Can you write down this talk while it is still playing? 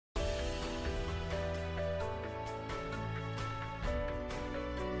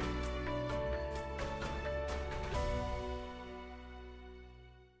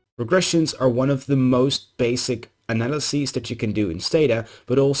Regressions are one of the most basic analyses that you can do in Stata,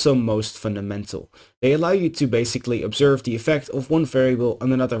 but also most fundamental. They allow you to basically observe the effect of one variable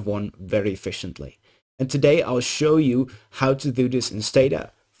on another one very efficiently. And today I'll show you how to do this in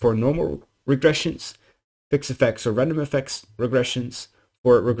Stata for normal regressions, fixed effects or random effects regressions,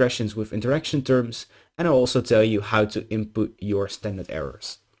 for regressions with interaction terms, and I'll also tell you how to input your standard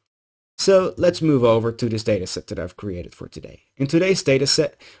errors. So let's move over to this dataset that I've created for today. In today's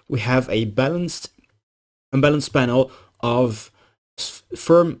dataset, we have a balanced panel of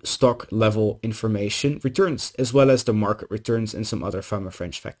firm stock level information returns, as well as the market returns and some other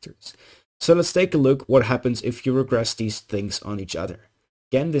Fama-French factors. So let's take a look what happens if you regress these things on each other.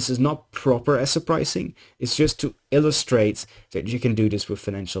 Again, this is not proper asset pricing, it's just to illustrate that you can do this with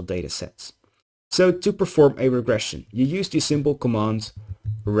financial datasets. So to perform a regression, you use the simple command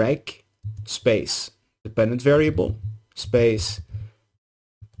reg space dependent variable space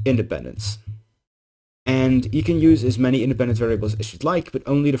independence. And you can use as many independent variables as you'd like, but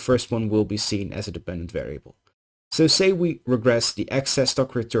only the first one will be seen as a dependent variable. So say we regress the excess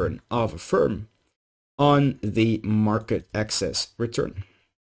stock return of a firm on the market excess return.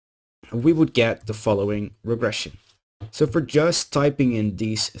 We would get the following regression. So for just typing in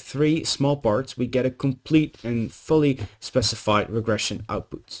these three small parts, we get a complete and fully specified regression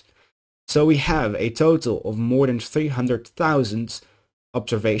output. So we have a total of more than 300,000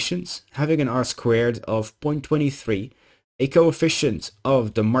 observations, having an R-squared of 0.23, a coefficient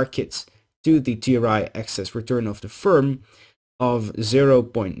of the market to the TRI excess return of the firm of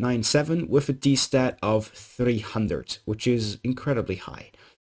 0.97 with a t-stat of 300, which is incredibly high.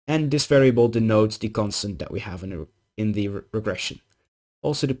 And this variable denotes the constant that we have in the regression.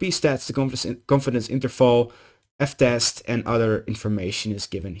 Also the p-stats, the confidence interval, f-test, and other information is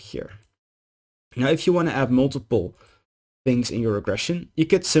given here. Now if you want to add multiple things in your regression, you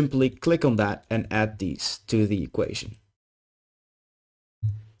could simply click on that and add these to the equation.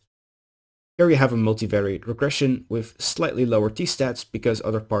 Here you have a multivariate regression with slightly lower t-stats because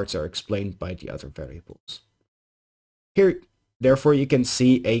other parts are explained by the other variables. Here, therefore, you can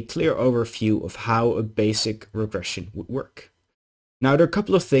see a clear overview of how a basic regression would work. Now, there are a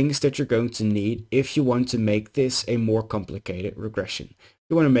couple of things that you're going to need if you want to make this a more complicated regression.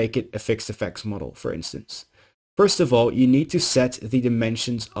 You want to make it a fixed effects model, for instance. First of all, you need to set the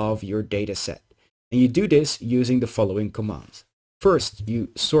dimensions of your dataset. And you do this using the following command. First, you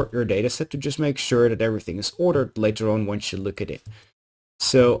sort your dataset to just make sure that everything is ordered later on once you look at it.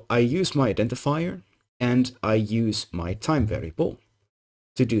 So I use my identifier and I use my time variable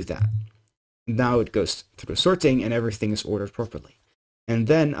to do that. Now it goes through sorting and everything is ordered properly. And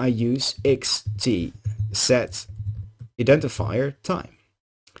then I use xt set identifier time.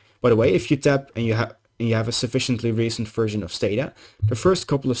 By the way, if you tap and you have a sufficiently recent version of Stata, the first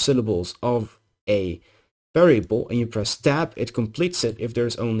couple of syllables of a variable and you press tab, it completes it if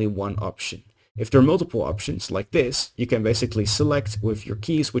there's only one option. If there are multiple options like this, you can basically select with your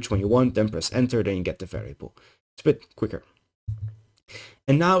keys which one you want, then press enter, then you get the variable. It's a bit quicker.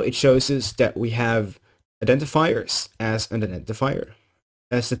 And now it shows us that we have identifiers as an identifier.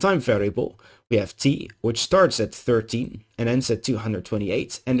 As the time variable, we have t, which starts at 13 and ends at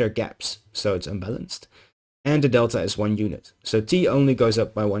 228, and there are gaps, so it's unbalanced. And the delta is 1 unit, so t only goes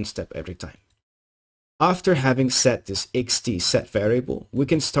up by 1 step every time. After having set this xt set variable, we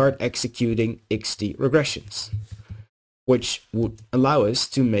can start executing xt regressions, which would allow us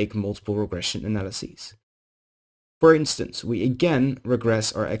to make multiple regression analyses. For instance, we again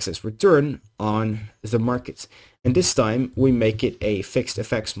regress our excess return on the market, and this time we make it a fixed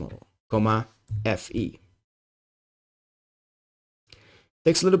effects model, FE.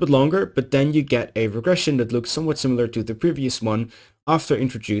 Takes a little bit longer, but then you get a regression that looks somewhat similar to the previous one after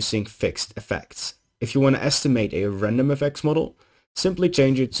introducing fixed effects. If you want to estimate a random effects model, simply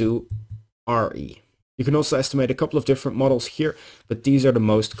change it to RE. You can also estimate a couple of different models here, but these are the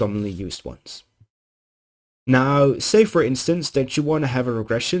most commonly used ones. Now, say for instance that you want to have a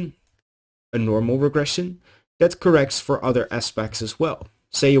regression, a normal regression, that corrects for other aspects as well.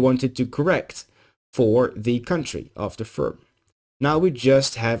 Say you wanted to correct for the country of the firm. Now we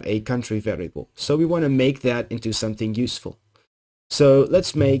just have a country variable, so we want to make that into something useful. So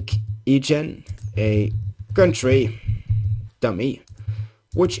let's make egen a country dummy,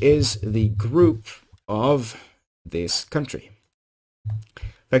 which is the group of this country.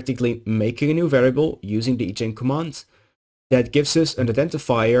 Effectively making a new variable using the egen command that gives us an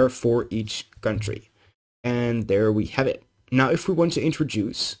identifier for each country. And there we have it. Now if we want to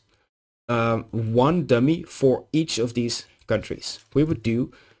introduce one dummy for each of these countries, we would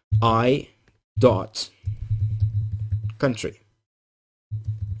do I dot country.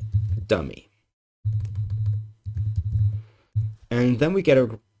 dummy. And then we get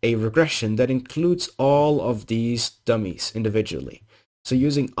a regression that includes all of these dummies individually. So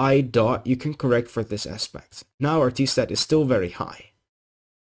using I dot, you can correct for this aspect. Now our t-stat is still very high.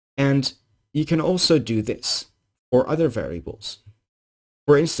 And you can also do this for other variables.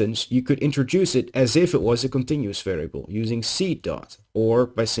 For instance, you could introduce it as if it was a continuous variable using C dot, or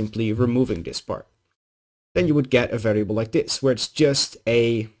by simply removing this part. Then you would get a variable like this, where it's just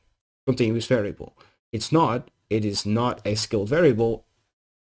a continuous variable. It is not a scaled variable.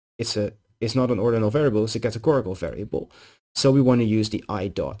 It's not an ordinal variable, it's a categorical variable. So we want to use the I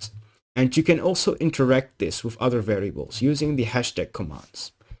dot. And you can also interact this with other variables using the hashtag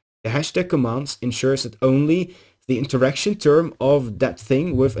commands. The hashtag commands ensures that only the interaction term of that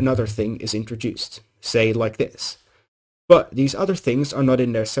thing with another thing is introduced. Say like this. But these other things are not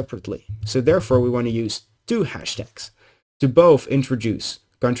in there separately. So therefore we want to use two hashtags to both introduce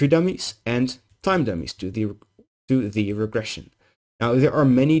country dummies and time dummies to the regression. Now there are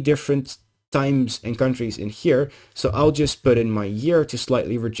many different times and countries in here, so I'll just put in my year to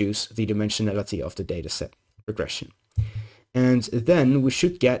slightly reduce the dimensionality of the dataset regression. And then we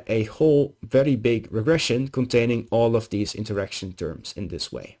should get a whole very big regression containing all of these interaction terms in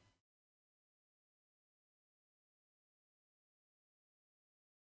this way.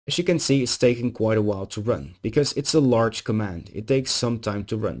 As you can see, it's taking quite a while to run because it's a large command. It takes some time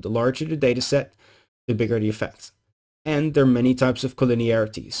to run. The larger the dataset, the bigger the effect. And there are many types of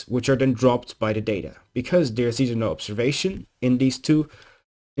collinearities, which are then dropped by the data because there's either no observation in these two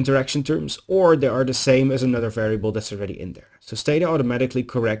interaction terms, or they are the same as another variable that's already in there. So Stata automatically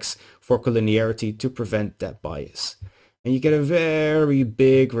corrects for collinearity to prevent that bias. And you get a very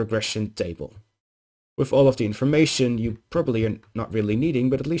big regression table with all of the information you probably are not really needing,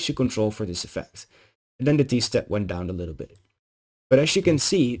 but at least you control for this effect. And then the t-stat went down a little bit. But as you can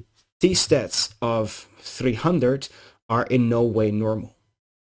see, t-stats of 300 are in no way normal.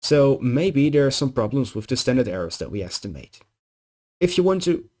 So maybe there are some problems with the standard errors that we estimate. If you want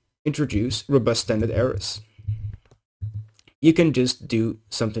to introduce robust standard errors, you can just do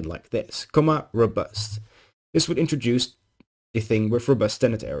something like this, comma robust. This would introduce the thing with robust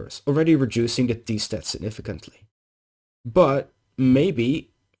standard errors, already reducing the t-stat significantly. But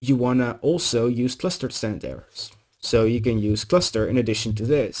maybe you want to also use clustered standard errors. So you can use cluster in addition to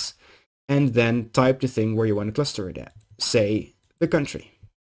this, and then type the thing where you want to cluster it at, say the country.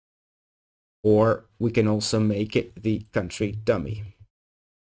 Or we can also make it the country dummy.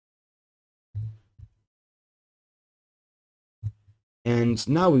 And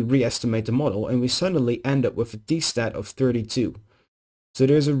now we re-estimate the model and we suddenly end up with a t-stat of 32. So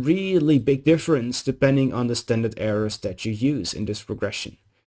there's a really big difference depending on the standard errors that you use in this regression.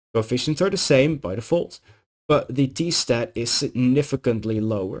 Coefficients are the same by default, but the t-stat is significantly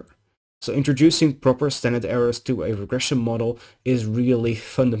lower. So introducing proper standard errors to a regression model is really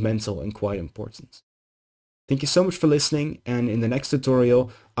fundamental and quite important. Thank you so much for listening, and in the next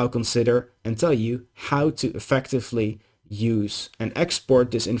tutorial I'll consider and tell you how to effectively use and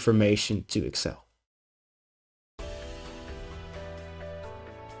export this information to Excel.